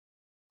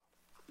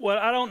Well,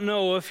 I don't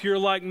know if you're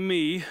like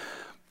me,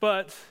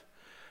 but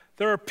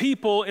there are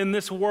people in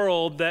this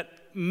world that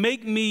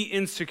make me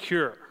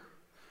insecure.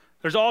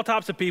 There's all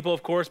types of people,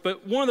 of course,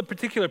 but one of the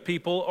particular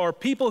people are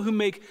people who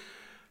make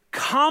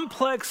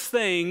complex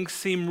things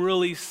seem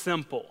really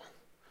simple.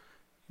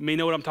 You may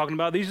know what I'm talking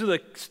about. These are the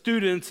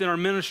students in our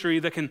ministry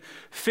that can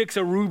fix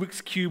a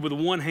Rubik's Cube with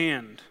one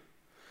hand.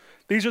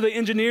 These are the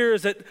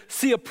engineers that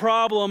see a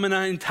problem in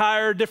an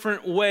entire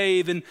different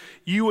way than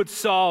you would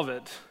solve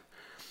it.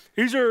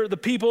 These are the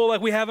people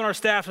like we have in our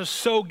staff who are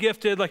so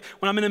gifted. Like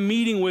when I'm in a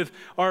meeting with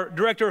our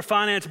director of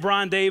finance,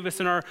 Brian Davis,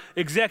 and our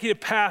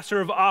executive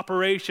pastor of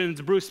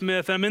operations, Bruce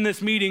Smith, and I'm in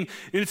this meeting,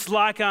 and it's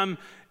like I'm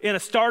in a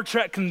Star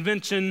Trek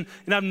convention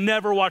and I've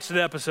never watched an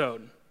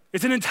episode.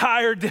 It's an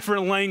entire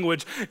different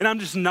language, and I'm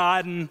just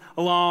nodding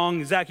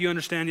along. Zach, you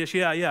understand? Yes,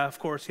 yeah, of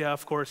course,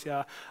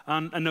 yeah.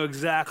 I know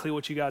exactly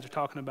what you guys are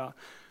talking about.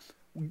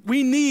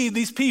 We need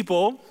these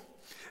people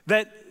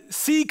that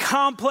see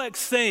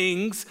complex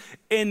things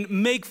and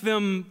make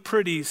them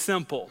pretty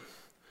simple.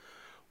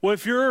 Well,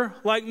 if you're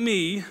like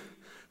me,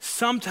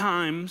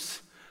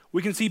 sometimes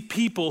we can see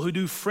people who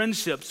do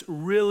friendships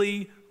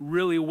really,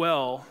 really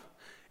well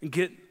and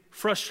get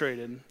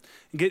frustrated and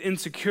get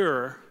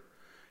insecure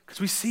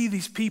because we see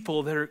these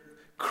people that are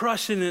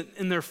crushing it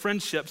in their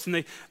friendships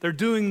and they're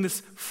doing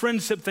this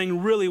friendship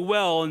thing really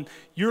well, and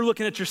you're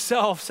looking at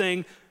yourself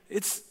saying,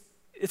 it's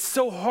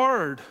so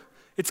hard,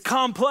 it's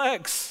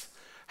complex.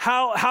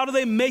 How do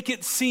they make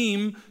it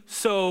seem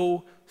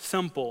so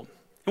simple?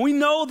 And we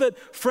know that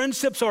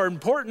friendships are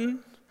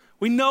important.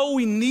 We know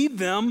we need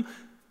them.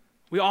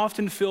 We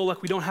often feel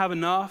like we don't have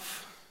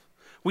enough.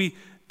 We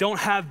don't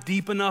have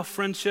deep enough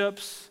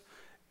friendships.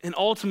 And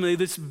ultimately,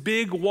 this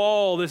big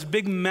wall, this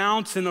big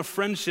mountain of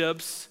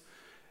friendships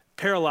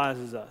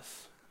paralyzes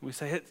us. We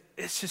say,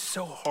 it's just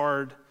so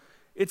hard.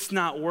 It's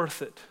not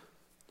worth it.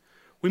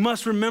 We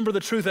must remember the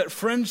truth that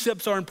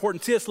friendships are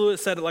important. C.S.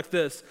 Lewis said it like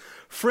this: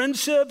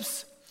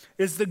 friendships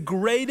is the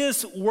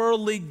greatest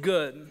worldly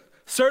good.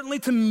 Certainly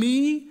to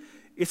me,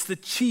 it's the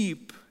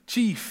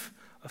chief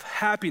of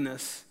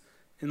happiness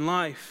in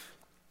life.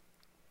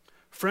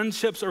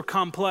 Friendships are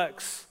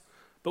complex,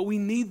 but we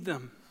need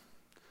them.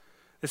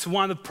 This is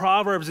why the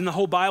Proverbs in the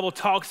whole Bible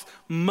talks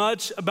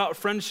much about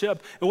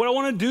friendship. And what I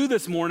want to do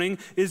this morning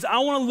is I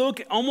want to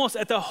look almost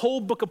at the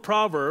whole book of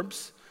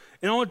Proverbs,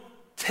 and I want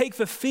to take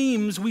the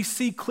themes we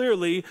see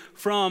clearly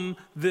from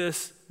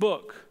this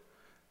book.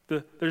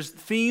 There's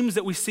themes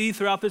that we see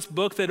throughout this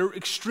book that are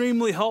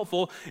extremely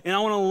helpful, and I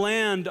want to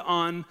land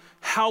on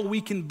how we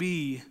can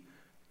be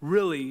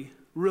really,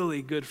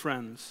 really good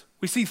friends.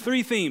 We see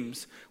three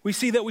themes. We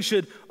see that we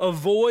should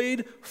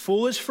avoid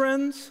foolish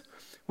friends.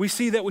 We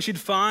see that we should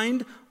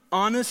find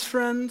honest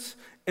friends.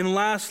 And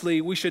lastly,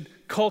 we should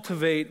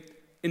cultivate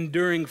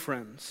enduring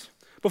friends.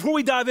 Before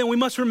we dive in, we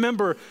must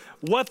remember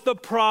what the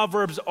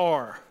Proverbs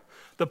are.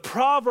 The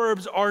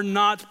Proverbs are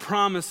not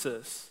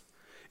promises.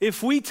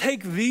 If we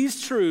take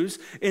these truths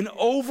and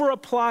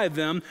over-apply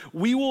them,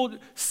 we will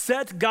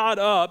set God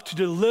up to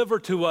deliver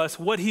to us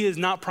what he has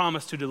not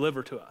promised to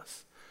deliver to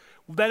us.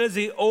 That is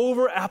the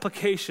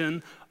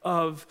over-application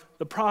of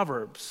the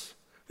Proverbs.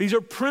 These are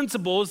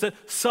principles that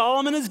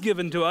Solomon has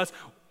given to us,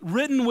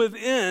 written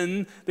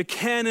within the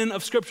canon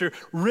of Scripture,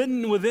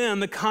 written within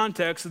the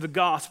context of the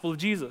gospel of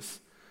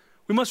Jesus.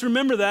 We must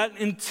remember that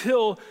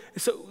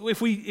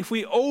if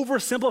we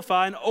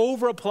oversimplify and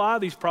over-apply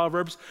these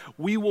Proverbs,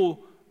 we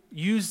will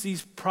use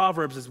these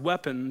Proverbs as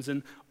weapons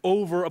and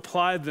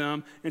over-apply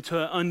them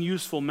into an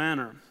unuseful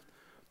manner.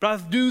 But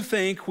I do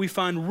think we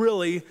find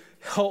really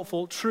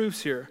helpful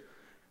truths here.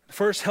 The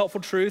first helpful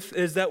truth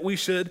is that we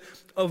should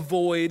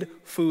avoid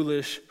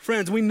foolish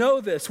friends. We know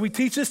this. We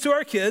teach this to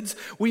our kids.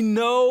 We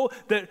know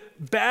that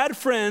bad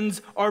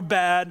friends are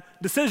bad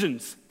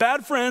decisions.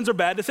 Bad friends are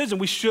bad decisions.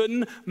 We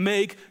shouldn't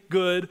make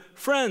good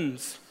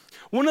friends.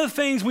 One of the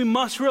things we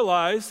must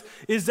realize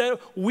is that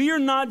we are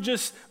not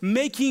just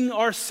making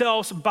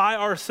ourselves by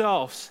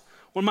ourselves.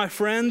 One of my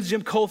friends,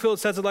 Jim Cofield,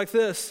 says it like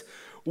this: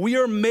 we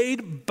are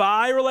made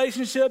by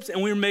relationships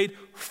and we are made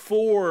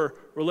for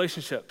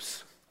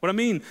relationships. What I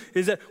mean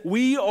is that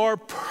we are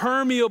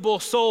permeable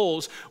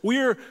souls.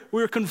 We're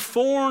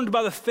conformed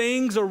by the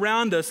things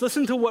around us.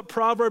 Listen to what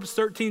Proverbs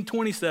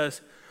 13:20 says.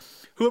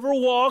 Whoever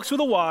walks with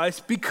the wise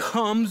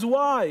becomes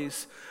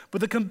wise, but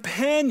the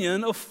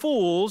companion of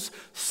fools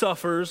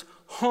suffers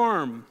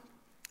harm.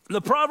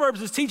 The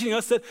Proverbs is teaching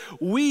us that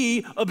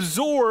we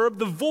absorb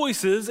the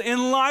voices and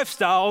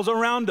lifestyles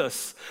around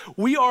us.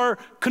 We are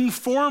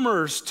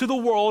conformers to the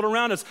world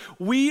around us.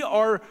 We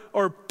are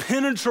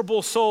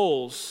penetrable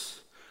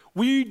souls.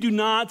 We do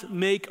not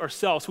make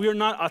ourselves. We are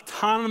not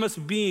autonomous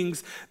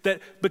beings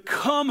that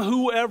become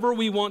whoever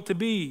we want to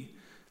be.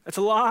 That's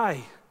a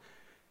lie.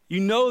 You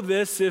know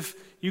this if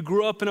you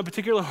grew up in a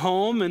particular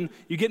home and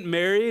you get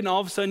married and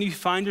all of a sudden you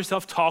find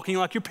yourself talking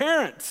like your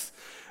parents.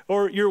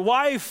 Or your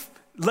wife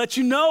lets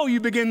you know you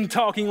begin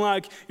talking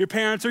like your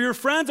parents, or your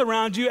friends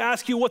around you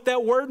ask you what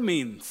that word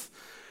means.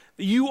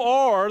 You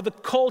are the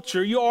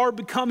culture. You are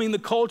becoming the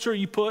culture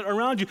you put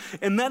around you.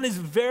 And that is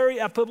very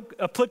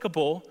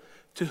applicable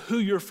to who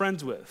you're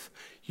friends with.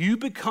 You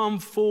become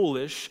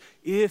foolish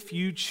if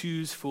you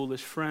choose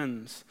foolish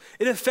friends.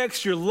 It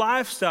affects your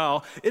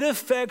lifestyle. It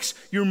affects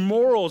your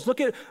morals. Look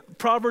at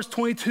Proverbs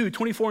 22,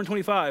 24, and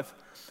 25.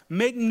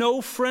 Make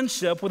no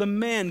friendship with a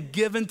man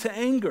given to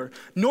anger,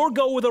 nor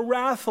go with a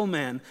wrathful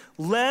man,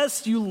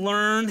 lest you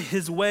learn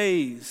his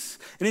ways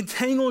and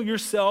entangle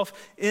yourself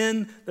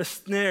in the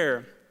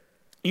snare.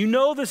 You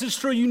know this is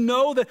true. You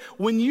know that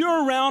when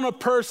you're around a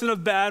person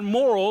of bad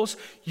morals,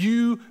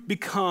 you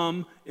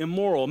become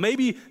immoral.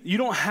 Maybe you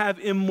don't have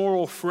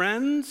immoral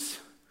friends,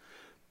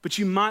 but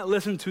you might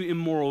listen to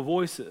immoral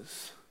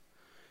voices.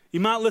 You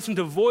might listen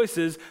to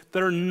voices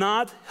that are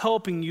not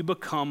helping you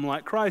become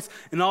like Christ.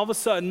 And all of a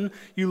sudden,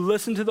 you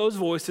listen to those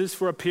voices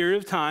for a period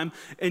of time,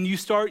 and you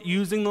start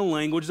using the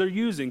language they're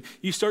using.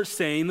 You start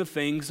saying the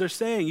things they're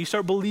saying. You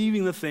start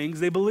believing the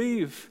things they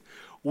believe.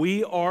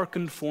 We are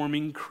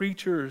conforming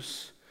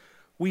creatures.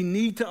 We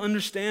need to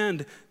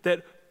understand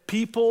that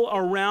people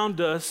around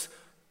us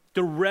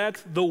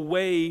direct the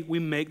way we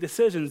make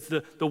decisions,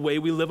 the way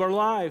we live our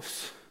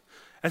lives.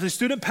 As a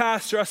student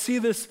pastor, I see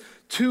this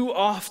too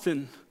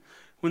often.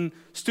 When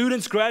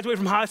students graduate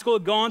from high school,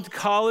 have gone to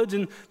college,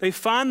 and they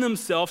find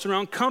themselves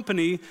around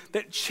company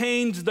that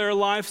change their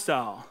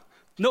lifestyle.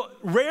 No,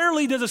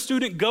 rarely does a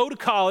student go to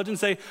college and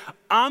say,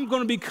 I'm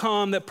going to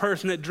become that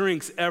person that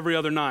drinks every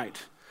other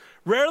night.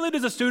 Rarely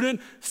does a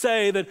student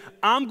say that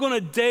I'm going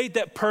to date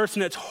that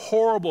person that's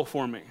horrible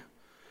for me.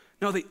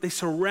 No, they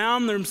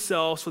surround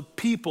themselves with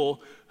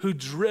people who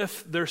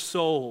drift their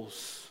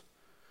souls.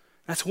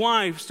 That's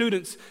why,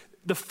 students,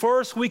 the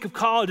first week of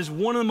college is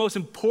one of the most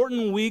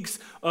important weeks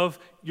of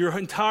your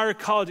entire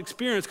college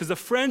experience, because the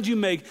friends you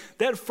make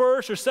that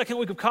first or second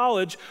week of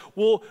college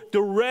will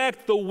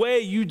direct the way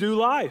you do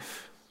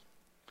life.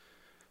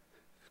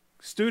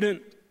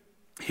 Student,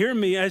 hear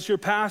me as your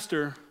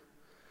pastor.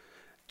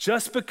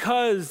 Just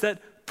because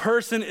that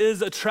person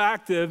is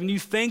attractive and you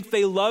think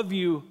they love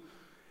you,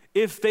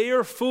 if they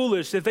are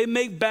foolish, if they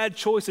make bad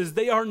choices,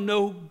 they are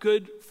no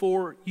good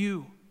for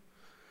you.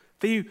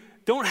 They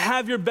don't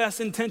have your best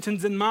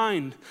intentions in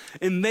mind,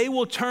 and they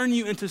will turn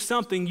you into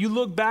something you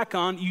look back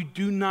on you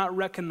do not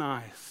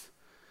recognize.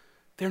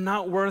 They're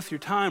not worth your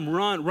time.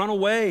 Run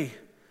away.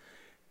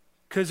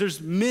 Because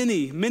there's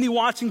many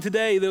watching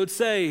today that would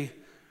say,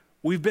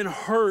 we've been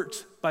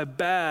hurt by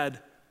bad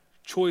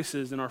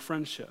choices in our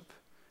friendship.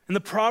 And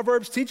the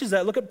Proverbs teaches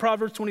that. Look at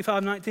Proverbs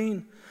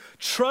 25:19.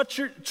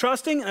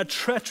 Trusting a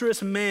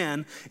treacherous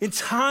man in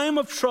time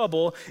of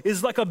trouble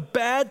is like a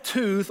bad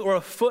tooth or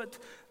a foot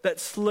that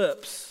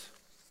slips.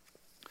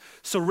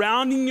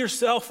 Surrounding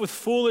yourself with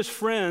foolish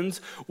friends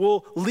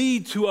will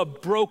lead to a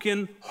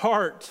broken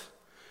heart.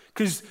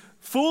 Because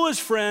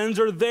foolish friends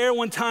are there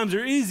when times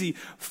are easy.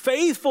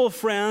 Faithful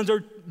friends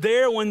are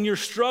there when you're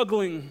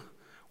struggling,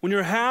 when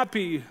you're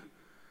happy.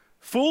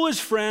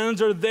 Foolish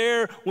friends are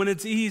there when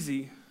it's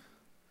easy.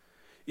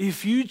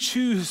 If you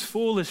choose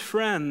foolish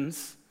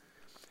friends,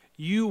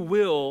 you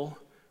will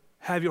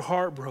have your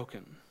heart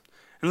broken.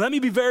 And let me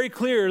be very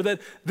clear that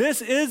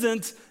this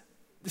isn't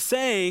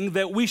saying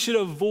that we should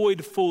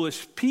avoid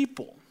foolish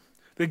people.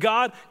 That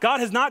God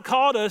has not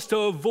called us to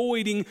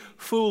avoiding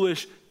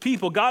foolish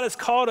people. God has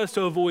called us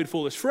to avoid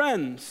foolish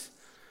friends.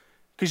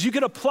 Because you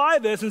could apply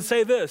this and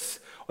say this,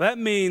 well, that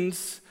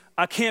means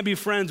I can't be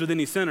friends with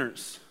any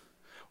sinners.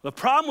 Well, the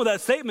problem with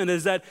that statement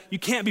is that you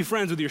can't be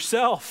friends with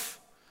yourself.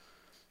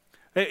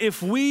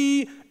 If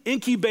we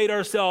incubate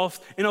ourselves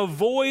and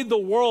avoid the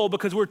world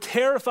because we're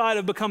terrified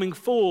of becoming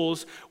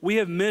fools, we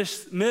have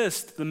missed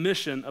the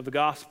mission of the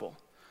gospel.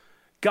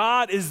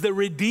 God is the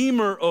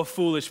redeemer of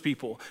foolish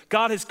people.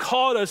 God has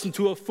called us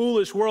into a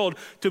foolish world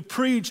to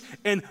preach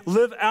and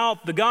live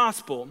out the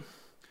gospel.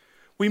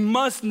 We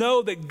must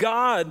know that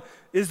God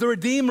is the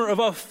redeemer of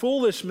our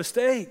foolish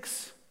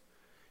mistakes.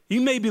 You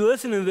may be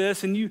listening to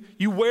this and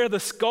you wear the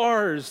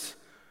scars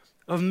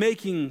of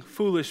making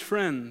foolish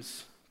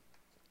friends.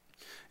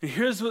 And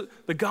here's what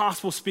the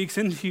gospel speaks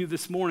into you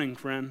this morning,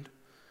 friend.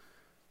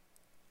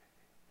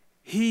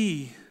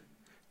 He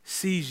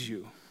sees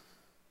you.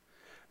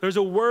 There's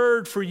a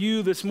word for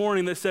you this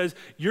morning that says,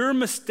 your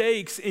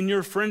mistakes in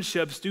your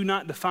friendships do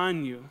not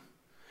define you.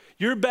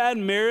 Your bad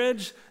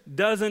marriage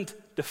doesn't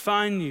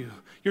define you.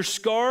 Your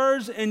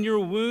scars and your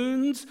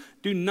wounds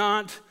do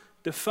not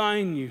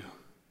define you.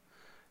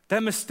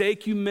 That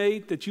mistake you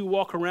made, that you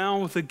walk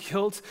around with the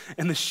guilt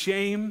and the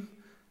shame,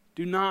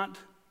 do not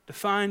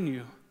define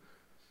you.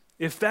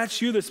 If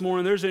that's you this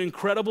morning, there's an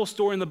incredible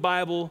story in the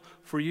Bible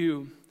for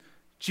you.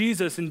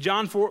 Jesus in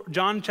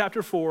John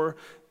chapter 4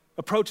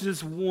 approaches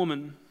this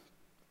woman.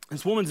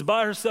 This woman's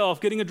by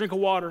herself getting a drink of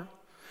water.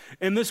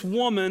 And this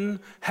woman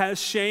has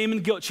shame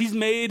and guilt. She's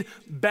made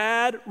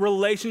bad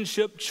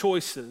relationship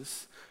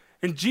choices.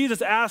 And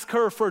Jesus asks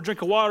her for a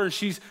drink of water, and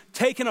she's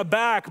taken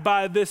aback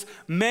by this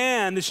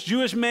man, this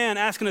Jewish man,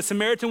 asking a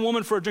Samaritan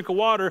woman for a drink of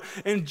water.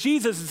 And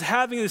Jesus is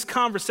having this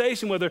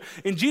conversation with her.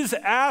 And Jesus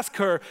asks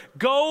her,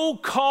 go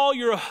call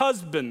your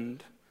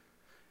husband.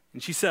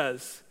 And she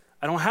says,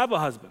 I don't have a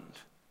husband.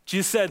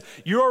 Jesus said,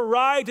 you're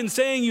right in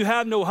saying you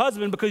have no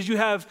husband because you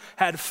have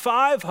had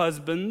 5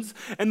 husbands,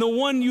 and the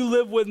one you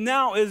live with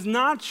now is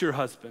not your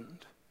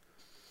husband.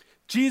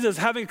 Jesus,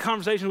 having a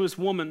conversation with this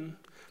woman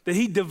that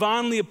he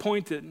divinely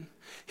appointed,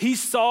 he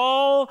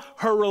saw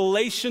her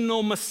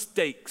relational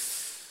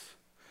mistakes.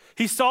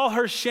 He saw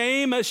her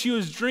shame as she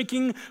was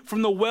drinking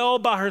from the well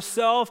by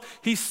herself.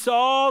 He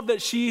saw that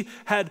she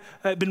had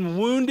been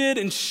wounded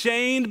and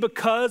shamed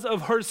because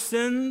of her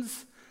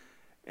sins,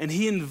 and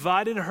he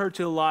invited her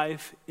to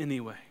life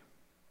anyway.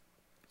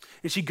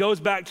 And she goes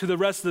back to the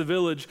rest of the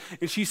village,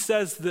 and she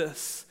says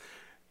this,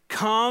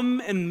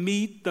 come and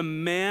meet the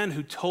man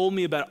who told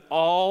me about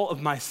all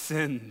of my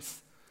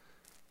sins.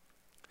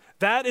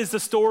 That is the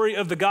story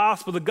of the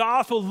gospel. The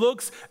gospel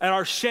looks at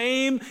our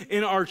shame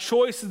in our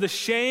choices, the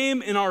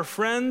shame in our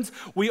friends.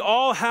 We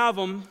all have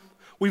them.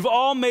 We've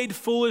all made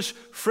foolish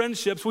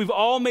friendships. We've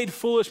all made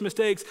foolish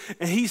mistakes.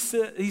 And he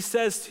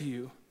says to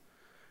you,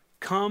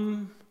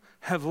 come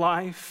have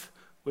life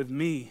with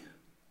me.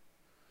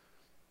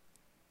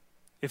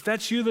 If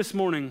that's you this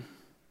morning,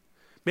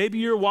 maybe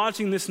you're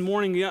watching this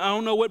morning. I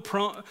don't know what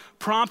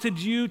prompted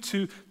you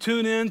to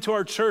tune in to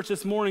our church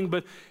this morning,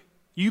 but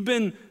you've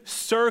been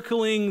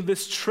circling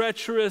this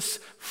treacherous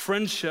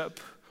friendship,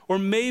 or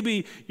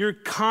maybe you're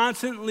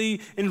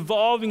constantly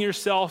involving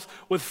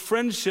yourself with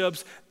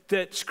friendships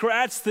that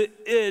scratch the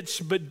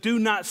itch but do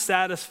not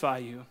satisfy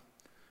you.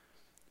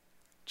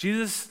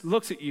 Jesus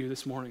looks at you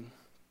this morning.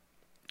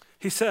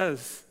 He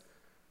says,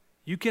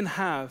 you can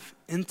have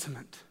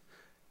intimate,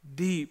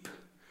 deep,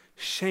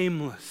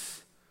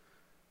 shameless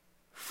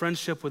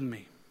friendship with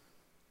me.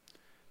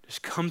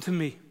 Just come to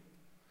me.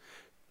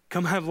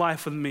 Come have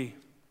life with me.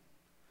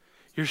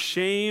 Your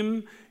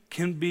shame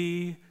can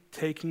be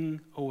taken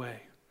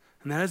away.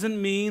 And that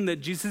doesn't mean that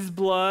Jesus'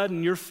 blood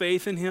and your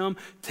faith in him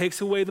takes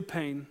away the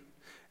pain.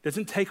 It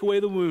doesn't take away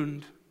the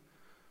wound,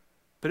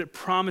 but it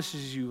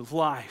promises you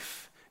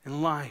life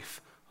and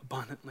life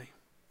abundantly.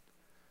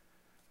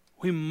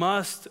 We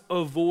must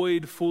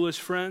avoid foolish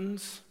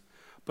friends,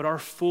 but our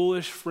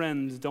foolish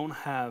friends don't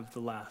have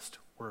the last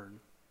word.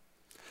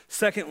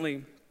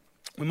 Secondly,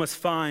 we must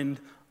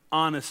find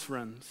honest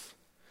friends.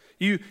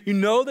 You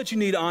know that you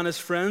need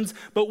honest friends,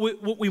 but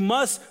we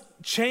must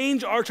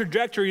change our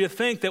trajectory to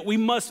think that we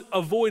must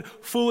avoid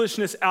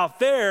foolishness out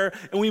there,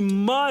 and we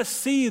must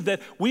see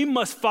that we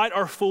must fight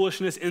our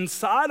foolishness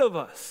inside of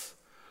us.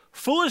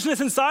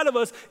 Foolishness inside of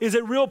us is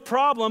a real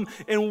problem,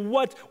 and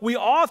what we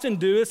often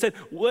do is that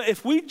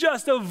if we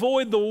just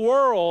avoid the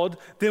world,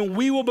 then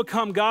we will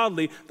become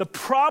godly. The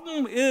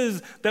problem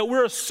is that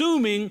we're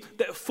assuming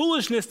that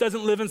foolishness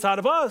doesn't live inside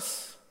of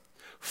us.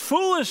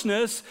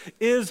 Foolishness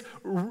is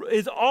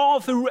all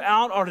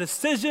throughout our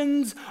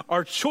decisions,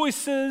 our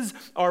choices,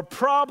 our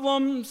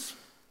problems.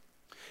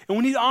 And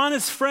we need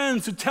honest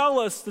friends who tell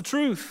us the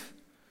truth.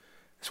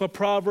 That's what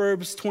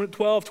Proverbs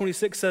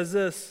 12:26 says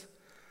this.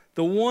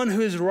 The one who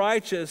is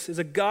righteous is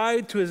a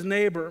guide to his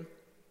neighbor,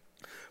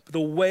 but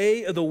the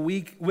way of the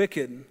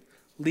wicked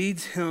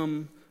leads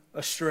him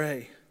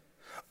astray.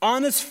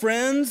 Honest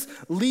friends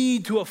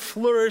lead to a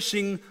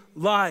flourishing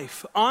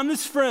life.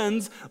 Honest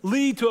friends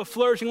lead to a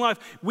flourishing life.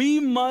 We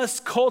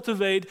must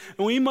cultivate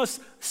and we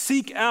must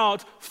seek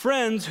out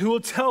friends who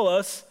will tell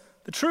us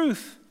the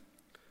truth.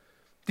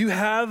 Do you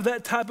have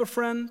that type of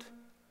friend?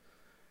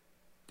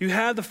 Do you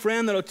have the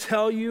friend that will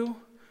tell you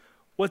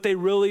what they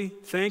really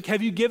think?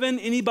 Have you given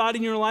anybody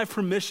in your life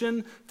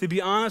permission to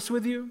be honest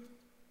with you?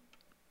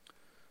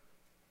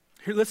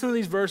 Here, listen to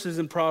these verses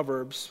in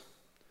Proverbs.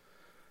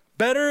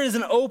 Better is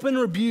an open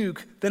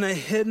rebuke than a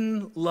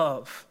hidden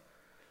love.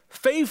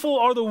 Faithful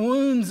are the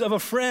wounds of a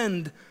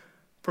friend.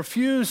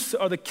 Profuse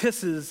are the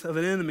kisses of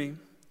an enemy.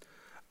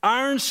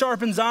 Iron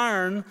sharpens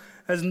iron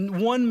as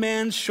one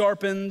man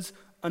sharpens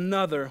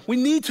another. We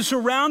need to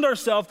surround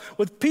ourselves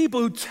with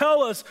people who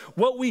tell us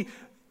what we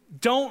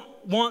don't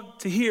want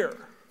to hear.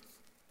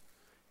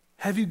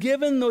 Have you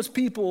given those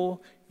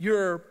people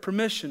your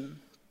permission?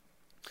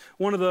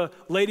 One of the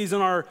ladies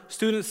on our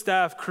student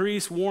staff,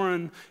 Carice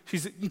Warren,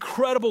 she's an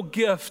incredible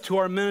gift to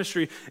our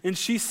ministry. And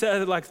she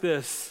said it like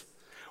this: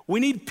 we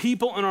need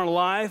people in our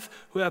life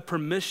who have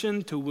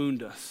permission to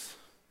wound us.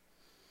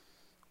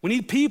 We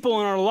need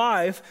people in our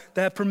life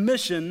that have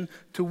permission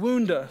to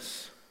wound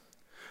us.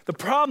 The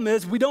problem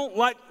is we don't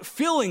like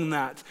feeling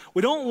that.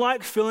 We don't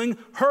like feeling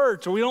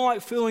hurt, or we don't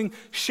like feeling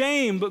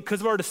shame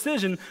because of our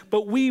decision,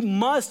 but we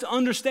must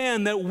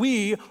understand that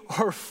we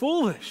are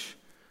foolish.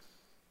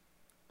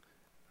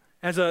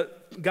 As a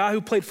guy who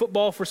played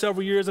football for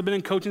several years, I've been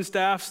in coaching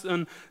staffs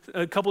on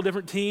a couple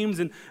different teams,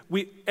 and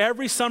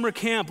every summer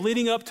camp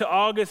leading up to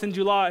August and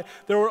July,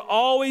 there will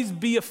always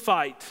be a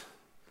fight.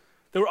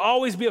 There will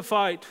always be a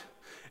fight.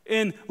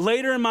 And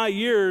later in my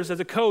years as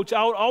a coach,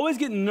 I would always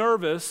get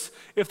nervous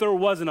if there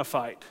wasn't a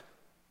fight.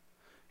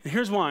 And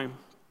here's why.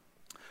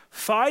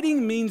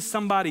 Fighting means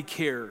somebody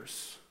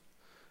cares.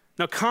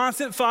 Now,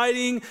 constant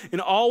fighting and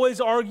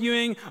always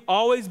arguing,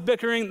 always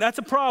bickering, that's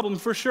a problem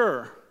for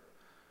sure.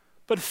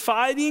 But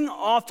fighting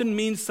often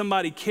means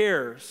somebody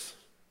cares.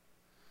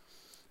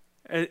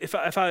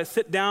 If I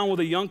sit down with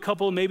a young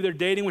couple, maybe they're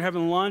dating, we're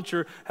having lunch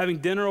or having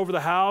dinner over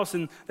the house,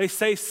 and they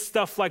say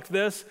stuff like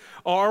this,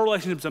 our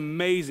relationship's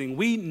amazing.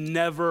 We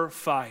never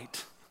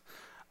fight.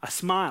 I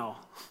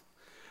smile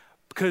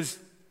because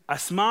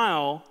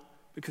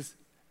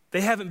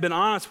they haven't been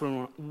honest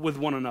with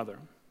one another.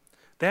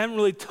 They haven't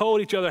really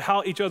told each other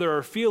how each other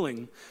are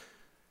feeling.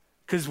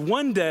 Because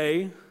one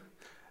day,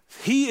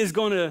 he is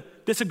going to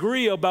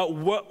disagree about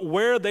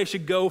where they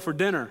should go for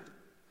dinner.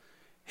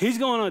 He's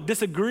going to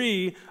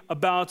disagree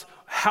about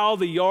how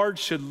the yard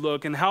should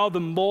look and how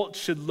the mulch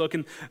should look,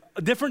 and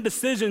different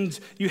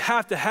decisions you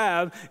have to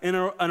have in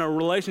a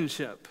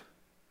relationship.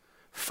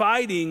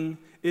 Fighting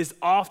is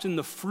often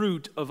the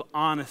fruit of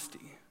honesty.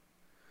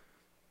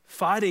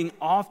 Fighting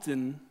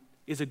often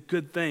is a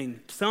good thing.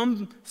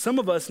 Some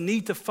of us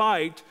need to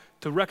fight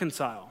to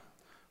reconcile.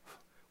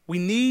 We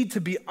need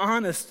to be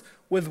honest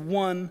with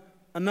one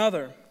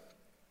another.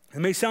 It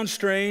may sound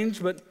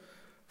strange, but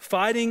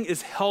fighting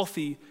is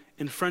healthy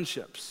in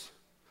friendships.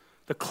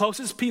 The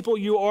closest people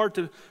you are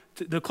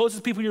the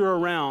closest people you're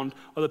around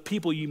are the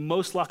people you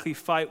most likely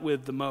fight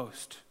with the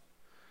most.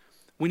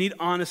 We need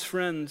honest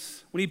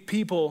friends. We need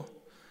people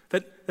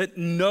that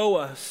know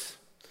us.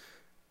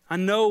 I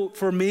know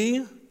for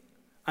me,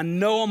 I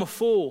know I'm a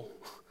fool.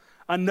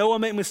 I know I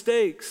make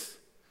mistakes.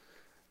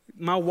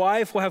 My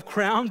wife will have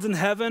crowns in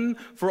heaven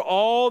for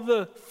all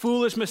the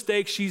foolish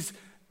mistakes she's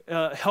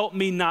helped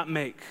me not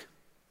make.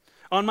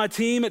 On my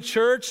team at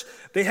church,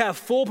 they have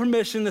full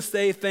permission to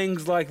say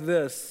things like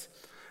this.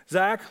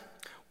 Zach,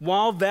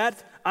 while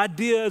that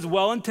idea is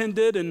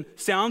well-intended and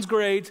sounds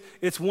great,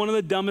 it's one of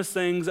the dumbest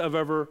things I've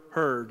ever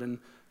heard. And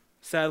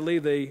sadly,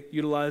 they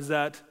utilize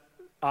that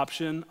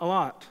option a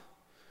lot.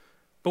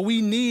 But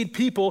we need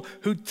people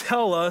who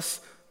tell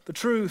us the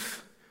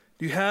truth.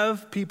 Do you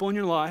have people in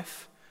your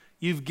life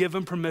you've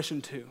given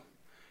permission to?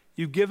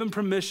 You've given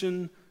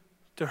permission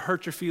to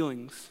hurt your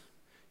feelings.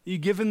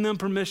 You've given them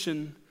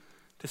permission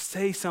to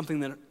say something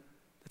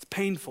that's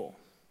painful.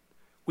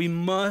 We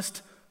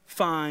must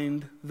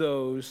find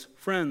those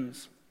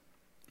friends.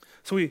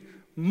 So we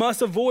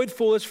must avoid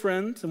foolish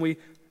friends, and we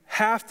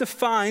have to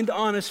find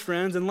honest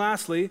friends. And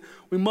lastly,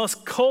 we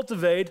must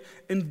cultivate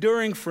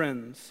enduring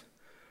friends.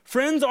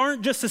 Friends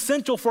aren't just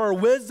essential for our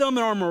wisdom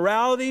and our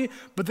morality,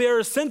 but they are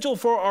essential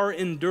for our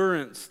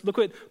endurance. Look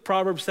what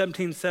Proverbs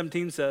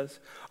 17:17 says.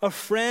 A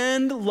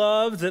friend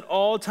loves at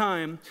all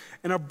time,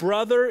 and a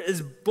brother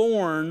is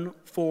born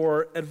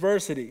for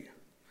adversity.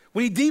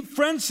 We need deep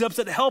friendships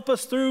that help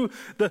us through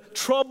the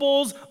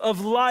troubles of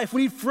life.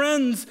 We need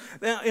friends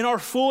in our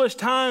foolish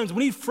times.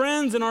 We need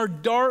friends in our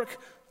dark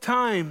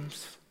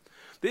times.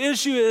 The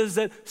issue is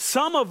that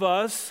some of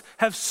us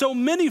have so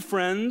many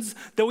friends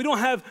that we don't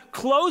have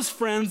close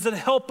friends that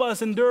help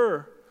us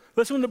endure.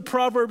 Listen to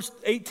Proverbs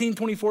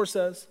 18:24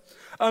 says.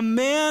 A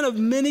man of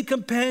many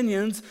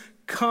companions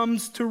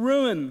comes to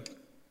ruin,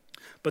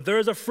 but there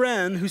is a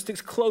friend who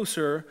sticks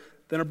closer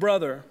than a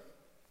brother.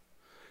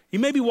 You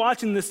may be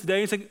watching this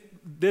today and saying,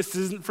 this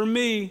isn't for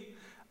me.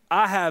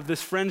 I have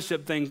this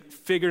friendship thing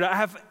figured out. I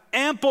have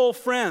ample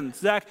friends.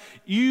 Zach,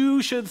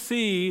 you should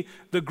see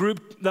the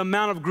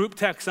amount of group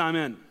texts I'm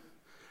in.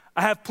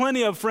 I have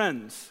plenty of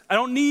friends. I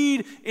don't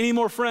need any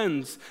more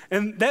friends.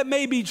 And that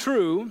may be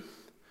true,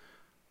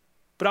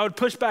 but I would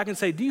push back and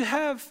say, do you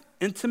have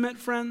intimate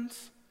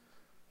friends?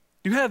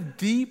 Do you have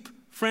deep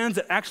friends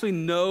that actually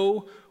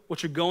know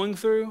what you're going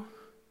through?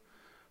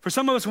 For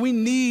some of us, we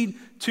need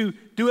to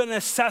do an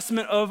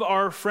assessment of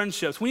our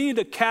friendships. We need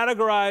to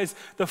categorize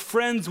the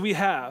friends we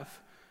have.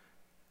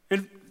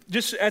 And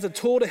just as a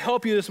tool to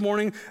help you this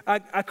morning,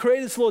 I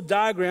created this little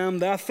diagram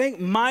that I think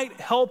might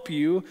help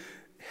you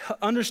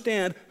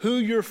understand who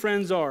your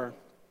friends are.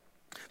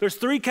 There's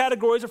 3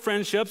 categories of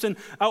friendships, and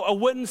I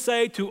wouldn't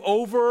say to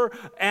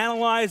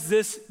over-analyze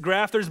this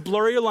graph. There's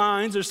blurry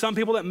lines. There's some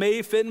people that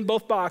may fit in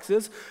both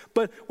boxes,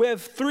 but we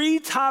have 3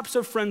 types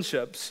of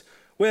friendships.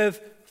 We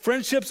have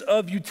friendships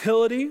of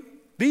utility.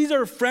 These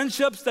are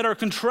friendships that are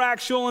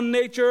contractual in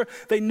nature.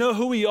 They know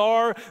who we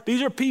are.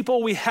 These are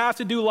people we have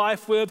to do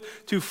life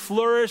with to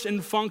flourish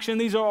and function.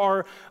 These are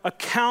our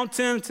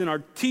accountants and our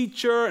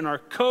teacher and our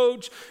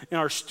coach and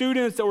our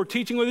students that we're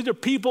teaching with. These are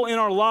people in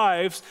our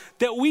lives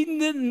that we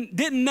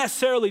didn't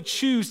necessarily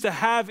choose to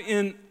have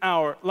in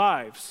our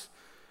lives.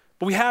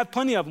 But we have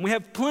plenty of them. We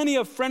have plenty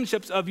of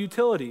friendships of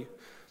utility.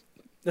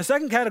 The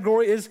second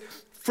category is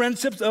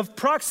friendships of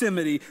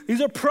proximity. These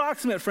are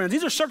proximate friends.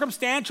 These are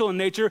circumstantial in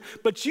nature,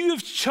 but you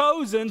have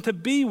chosen to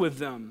be with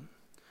them.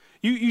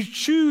 You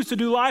choose to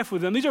do life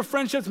with them. These are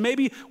friendships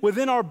maybe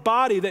within our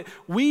body that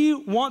we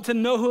want to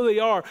know who they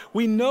are.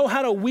 We know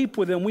how to weep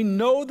with them. We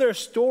know their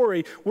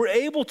story. We're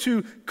able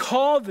to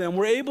call them.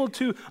 We're able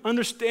to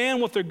understand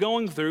what they're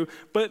going through,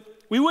 but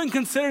we wouldn't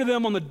consider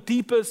them on the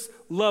deepest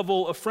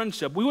level of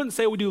friendship. We wouldn't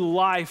say we do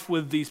life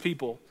with these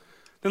people.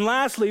 Then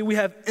lastly, we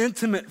have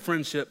intimate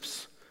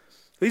friendships.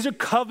 These are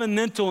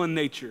covenantal in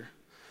nature.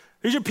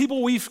 These are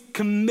people we've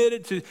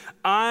committed to.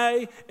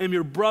 I am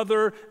your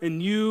brother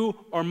and you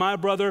are my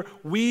brother.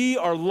 We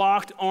are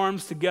locked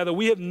arms together.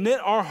 We have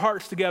knit our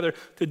hearts together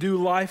to do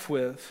life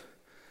with.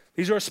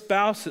 These are our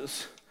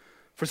spouses.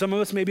 For some of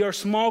us, maybe our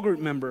small group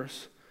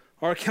members,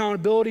 our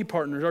accountability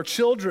partners, our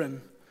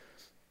children.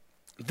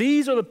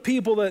 These are the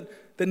people that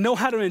know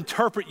how to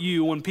interpret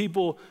you when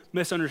people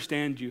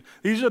misunderstand you.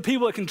 These are the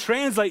people that can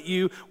translate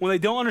you when they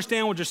don't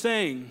understand what you're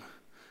saying.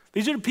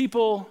 These are the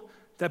people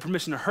that have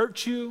permission to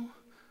hurt you.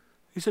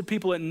 These are the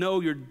people that know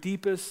your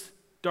deepest,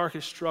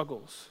 darkest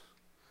struggles.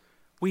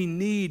 We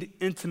need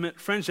intimate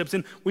friendships,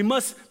 and we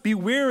must be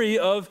weary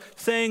of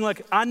saying,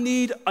 like, I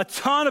need a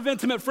ton of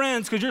intimate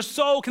friends, because your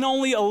soul can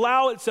only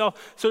allow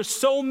itself. So there's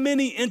so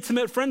many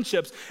intimate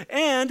friendships,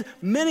 and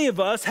many of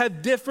us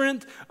have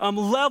different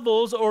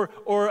levels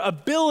or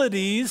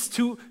abilities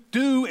to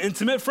do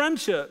intimate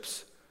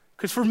friendships.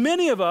 Because for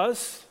many of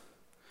us,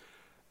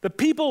 the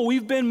people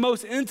we've been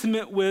most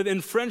intimate with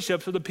in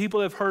friendships are the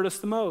people that have hurt us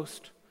the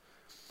most.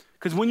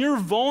 Because when you're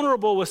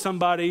vulnerable with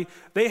somebody,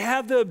 they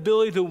have the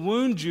ability to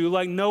wound you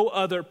like no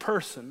other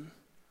person.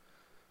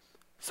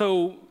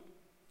 So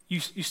you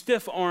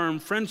stiff-arm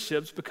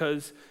friendships,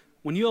 because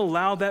when you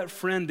allow that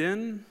friend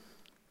in,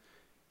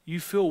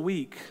 you feel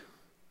weak.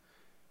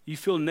 You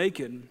feel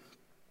naked.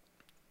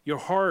 Your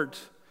heart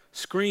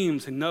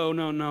screams, no,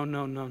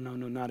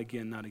 not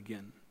again, not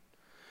again.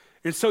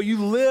 And so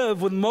you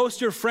live with most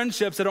of your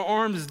friendships at an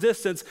arm's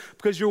distance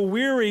because you're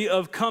weary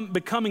of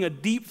becoming a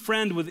deep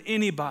friend with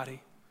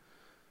anybody.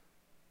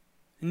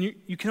 And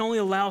you can only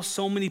allow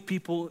so many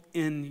people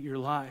in your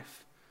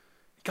life.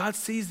 God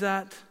sees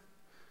that,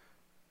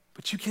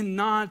 but you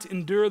cannot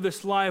endure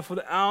this life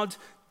without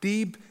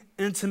deep,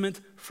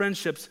 intimate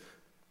friendships.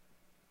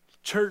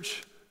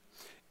 Church,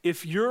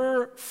 if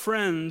your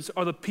friends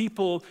are the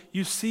people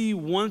you see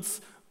once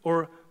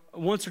or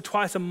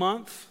twice a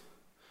month,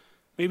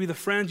 maybe the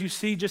friends you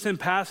see just in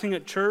passing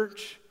at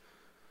church,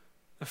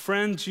 the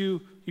friends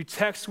you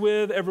text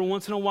with every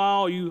once in a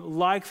while, you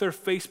like their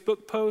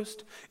Facebook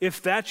post, if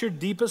that's your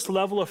deepest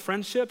level of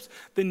friendships,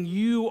 then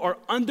you are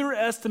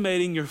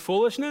underestimating your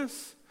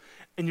foolishness,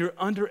 and you're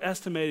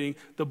underestimating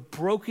the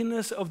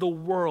brokenness of the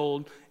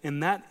world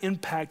and that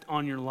impact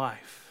on your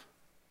life.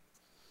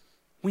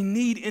 We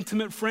need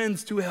intimate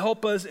friends to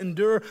help us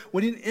endure.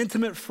 We need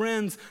intimate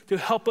friends to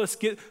help us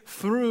get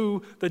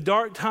through the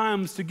dark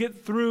times, to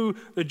get through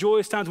the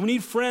joyous times. We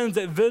need friends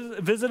that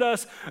visit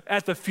us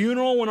at the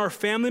funeral when our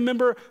family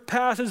member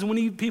passes. We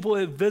need people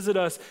that visit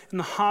us in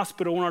the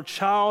hospital when our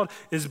child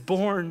is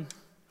born.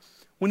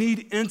 We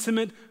need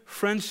intimate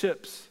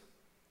friendships.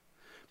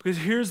 Because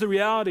here's the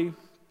reality.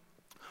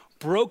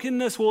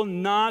 Brokenness will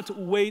not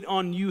wait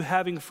on you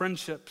having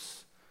friendships.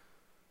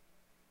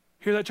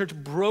 Hear that, church?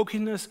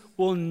 Brokenness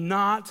will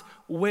not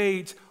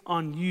wait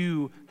on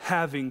you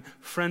having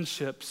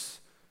friendships.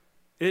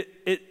 It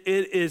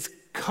is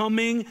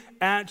coming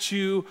at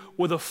you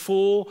with a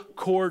full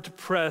court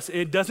press.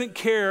 It doesn't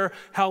care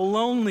how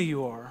lonely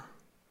you are.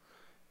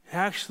 It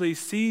actually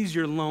sees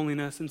your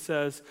loneliness and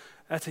says,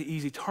 that's an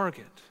easy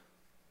target.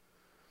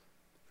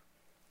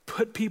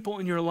 Put people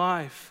in your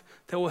life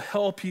that will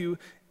help you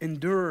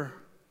endure.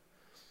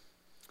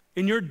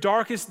 In your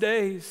darkest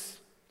days,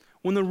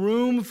 when the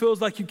room feels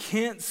like you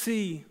can't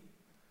see,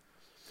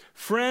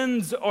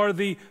 friends are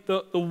the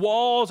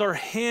walls our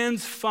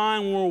hands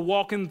find when we're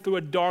walking through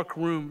a dark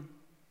room.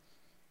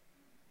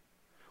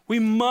 We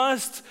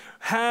must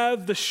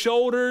have the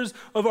shoulders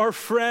of our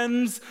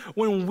friends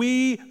when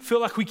we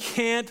feel like we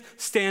can't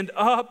stand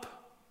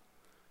up.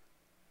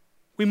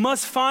 We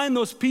must find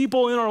those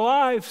people in our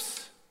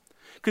lives,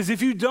 because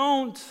if you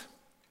don't,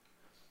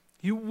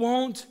 you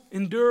won't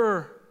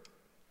endure.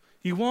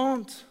 You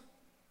won't.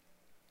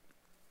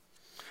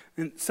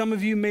 And some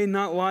of you may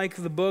not like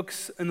the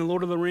books in the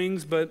Lord of the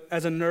Rings, but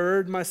as a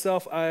nerd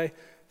myself, I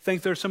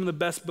think they're some of the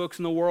best books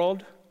in the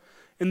world.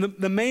 And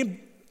the main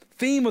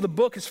theme of the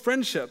book is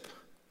friendship.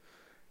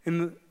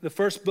 In the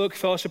first book,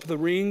 Fellowship of the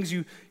Rings,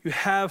 you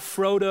have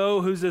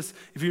Frodo, who's this,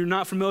 if you're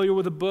not familiar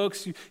with the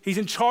books, he's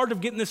in charge of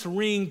getting this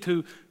ring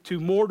to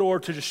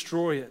Mordor to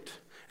destroy it.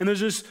 And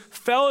there's this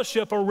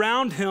fellowship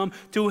around him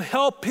to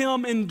help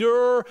him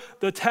endure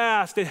the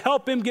task, to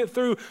help him get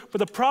through. But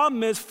the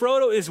problem is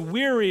Frodo is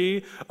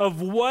weary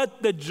of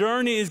what the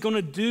journey is going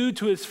to do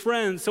to his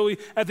friends. So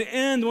at the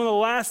end, one of the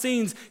last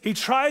scenes, he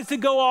tries to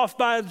go off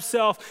by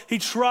himself. He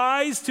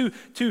tries to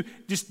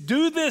just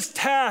do this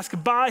task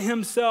by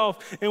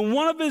himself. And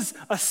one of his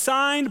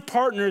assigned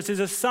partners, his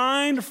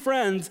assigned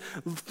friends,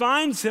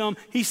 finds him.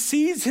 He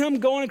sees him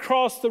going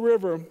across the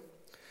river.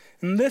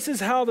 And this is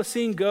how the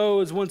scene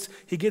goes once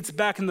he gets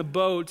back in the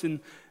boat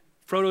and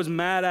Frodo's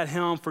mad at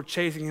him for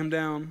chasing him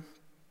down.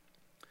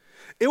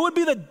 "It would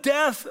be the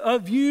death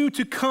of you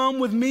to come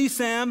with me,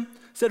 Sam,"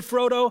 said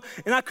Frodo,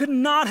 "and I could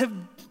not have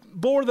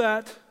bore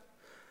that.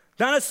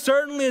 Not as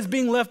certainly as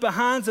being left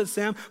behind," said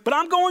Sam, "but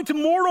I'm going to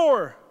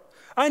Mordor.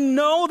 I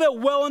know that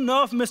well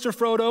enough, Mr.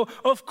 Frodo.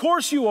 Of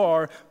course you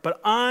are, but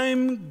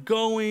I'm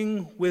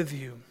going with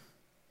you."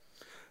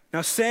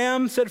 "Now,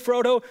 Sam," said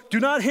Frodo, "do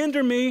not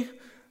hinder me.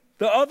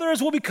 The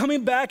others will be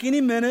coming back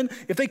any minute.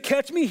 If they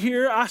catch me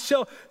here, I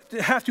shall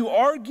have to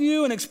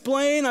argue and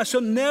explain. I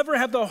shall never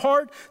have the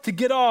heart to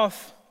get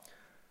off.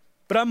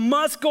 But I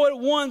must go at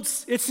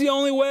once. It's the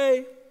only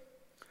way."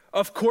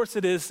 Of course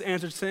it is,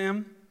 answered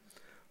Sam,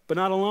 but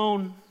not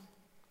alone.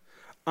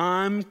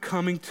 I'm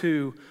coming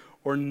too,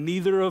 or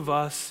neither of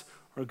us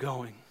are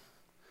going.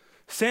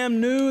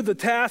 Sam knew the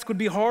task would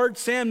be hard.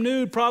 Sam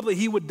knew probably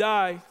he would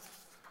die.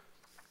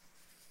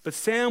 But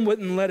Sam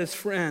wouldn't let his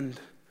friend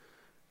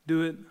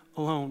do it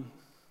alone.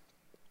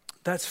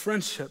 That's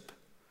friendship.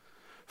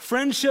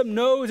 Friendship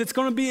knows it's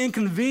going to be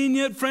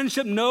inconvenient.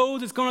 Friendship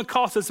knows it's going to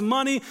cost us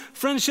money.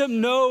 Friendship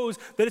knows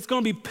that it's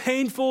going to be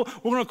painful.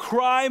 We're going to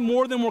cry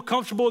more than we're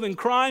comfortable than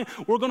crying.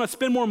 We're going to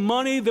spend more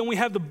money than we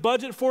have the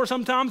budget for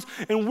sometimes.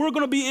 And we're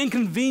going to be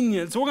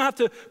inconvenienced. We're going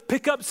to have to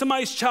pick up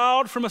somebody's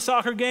child from a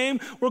soccer game.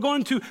 We're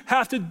going to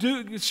have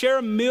to share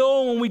a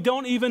meal when we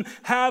don't even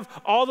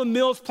have all the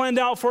meals planned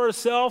out for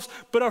ourselves.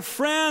 But a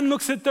friend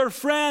looks at their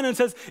friend and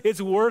says, it's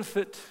worth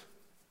it.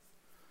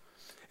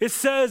 It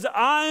says,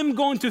 I'm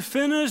going to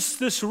finish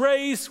this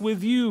race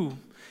with you,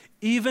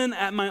 even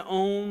at my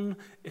own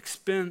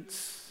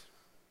expense.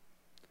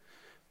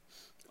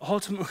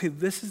 Ultimately,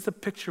 this is the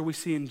picture we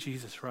see in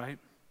Jesus, right?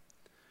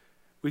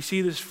 We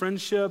see this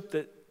friendship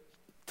that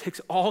takes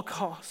all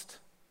cost.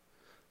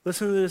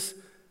 Listen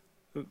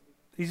to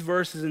these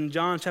verses in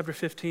John chapter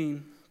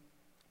 15.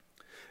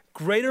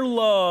 Greater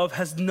love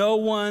has no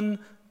one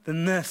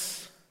than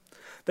this,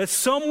 that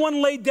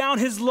someone laid down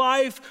his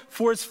life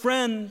for his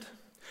friend.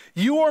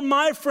 You are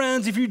my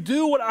friends if you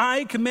do what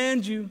I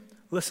command you.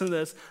 Listen to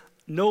this.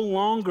 No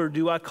longer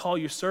do I call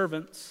you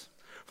servants.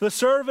 For the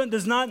servant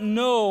does not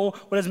know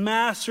what his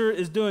master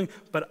is doing,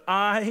 but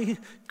I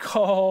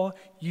call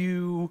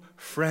you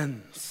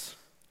friends.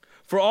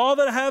 For all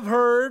that I have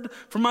heard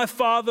from my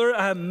Father,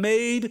 I have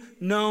made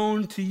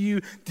known to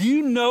you. Do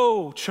you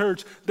know,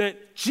 church,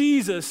 that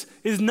Jesus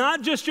is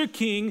not just your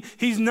king,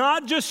 he's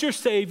not just your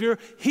savior,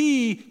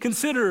 he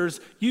considers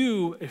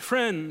you a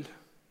friend.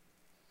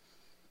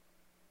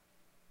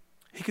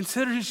 He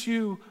considers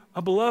you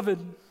a beloved.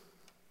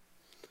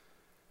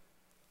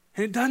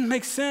 And it doesn't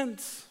make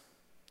sense.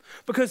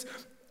 Because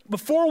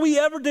before we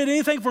ever did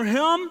anything for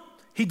him,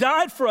 he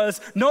died for us.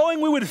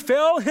 Knowing we would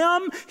fail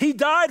him, he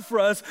died for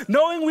us.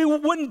 Knowing we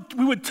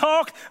would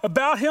talk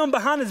about him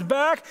behind his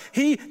back,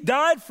 he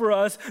died for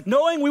us.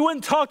 Knowing we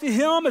wouldn't talk to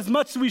him as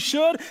much as we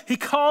should, he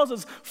calls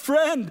us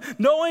friend.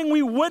 Knowing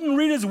we wouldn't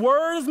read his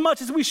word as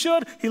much as we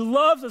should, he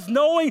loves us.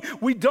 Knowing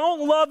we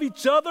don't love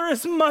each other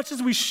as much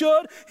as we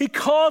should, he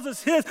calls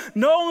us his.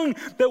 Knowing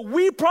that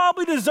we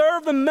probably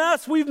deserve the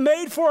mess we've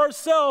made for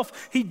ourselves,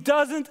 he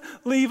doesn't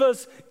leave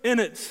us in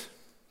it.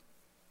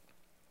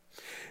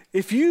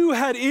 If you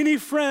had any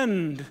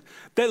friend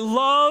that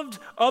loved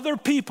other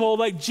people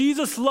like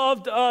Jesus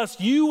loved us,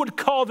 you would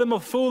call them a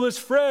foolish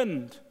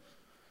friend.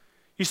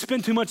 You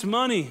spend too much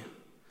money.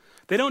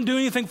 They don't do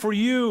anything for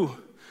you.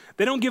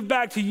 They don't give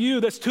back to you.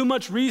 That's too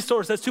much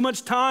resource. That's too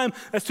much time.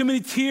 That's too many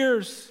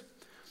tears.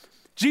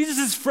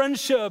 Jesus'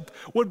 friendship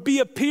would be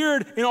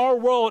appeared in our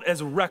world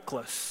as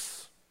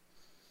reckless.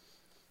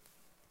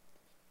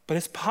 But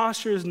his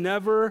posture is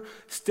never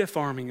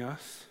stiff-arming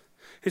us.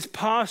 His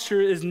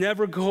posture is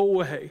never go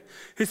away.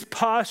 His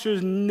posture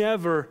is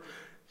never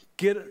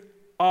get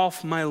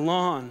off my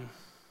lawn.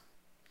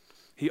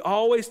 He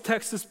always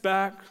texts us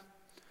back,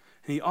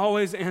 and he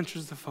always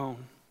answers the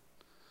phone.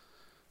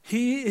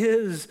 He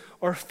is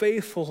our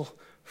faithful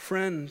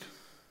friend.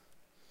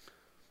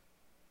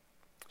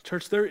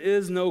 Church, there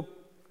is no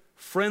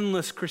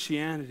friendless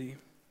Christianity.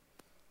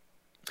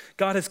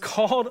 God has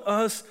called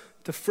us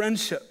to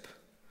friendship.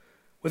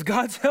 With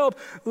God's help,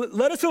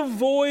 let us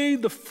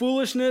avoid the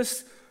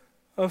foolishness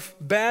of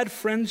bad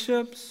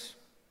friendships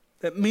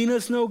that mean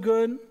us no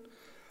good.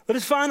 Let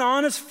us find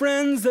honest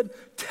friends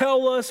that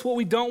tell us what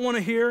we don't want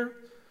to hear.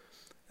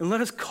 And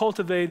let us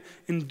cultivate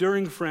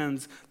enduring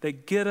friends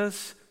that get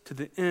us to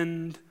the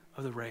end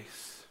of the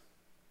race.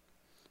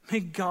 May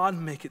God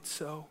make it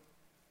so.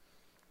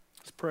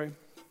 Let's pray.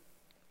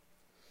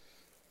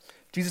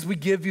 Jesus, we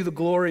give you the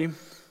glory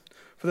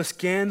for the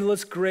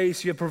scandalous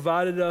grace you have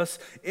provided us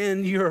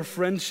in your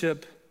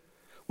friendship.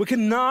 We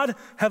cannot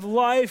have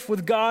life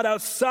with God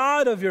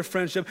outside of your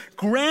friendship.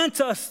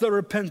 Grant us the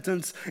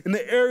repentance in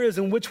the areas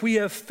in which we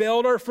have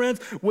failed our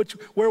friends,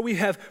 where we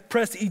have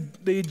pressed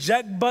the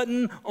eject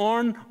button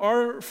on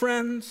our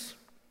friends.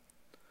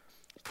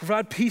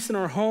 Provide peace in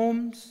our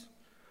homes,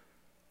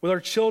 with our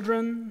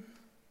children,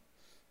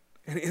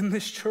 and in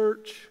this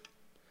church.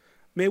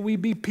 May we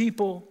be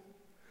people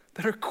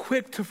that are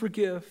quick to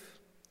forgive,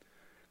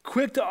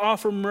 quick to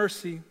offer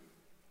mercy.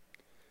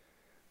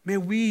 May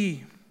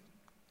we,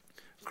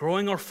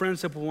 growing our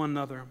friendship with one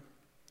another,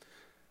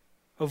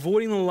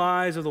 avoiding the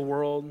lies of the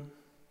world,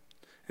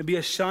 and be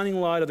a shining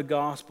light of the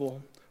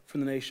gospel for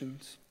the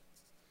nations.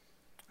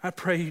 I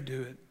pray you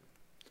do it.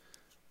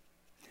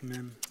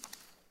 Amen.